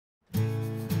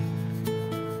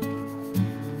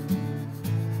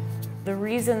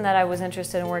reason that I was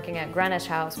interested in working at Greenwich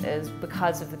House is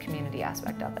because of the community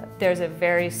aspect of it. There's a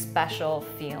very special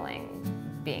feeling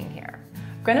being here.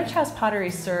 Greenwich House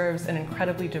Pottery serves an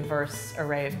incredibly diverse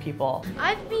array of people.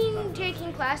 I've been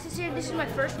taking classes here. This is my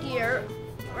first year.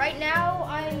 Right now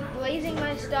I'm glazing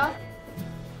my stuff.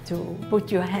 To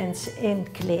put your hands in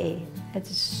clay, it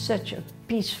is such a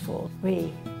peaceful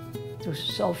way to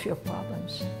solve your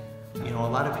problems. You know,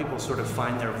 a lot of people sort of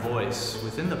find their voice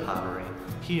within the pottery.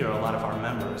 Here, a lot of our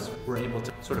members were able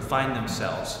to sort of find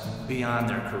themselves beyond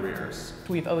their careers.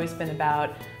 We've always been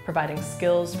about providing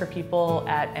skills for people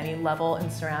at any level in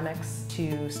ceramics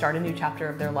to start a new chapter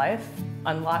of their life,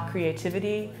 unlock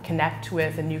creativity, connect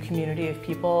with a new community of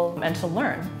people, and to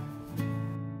learn.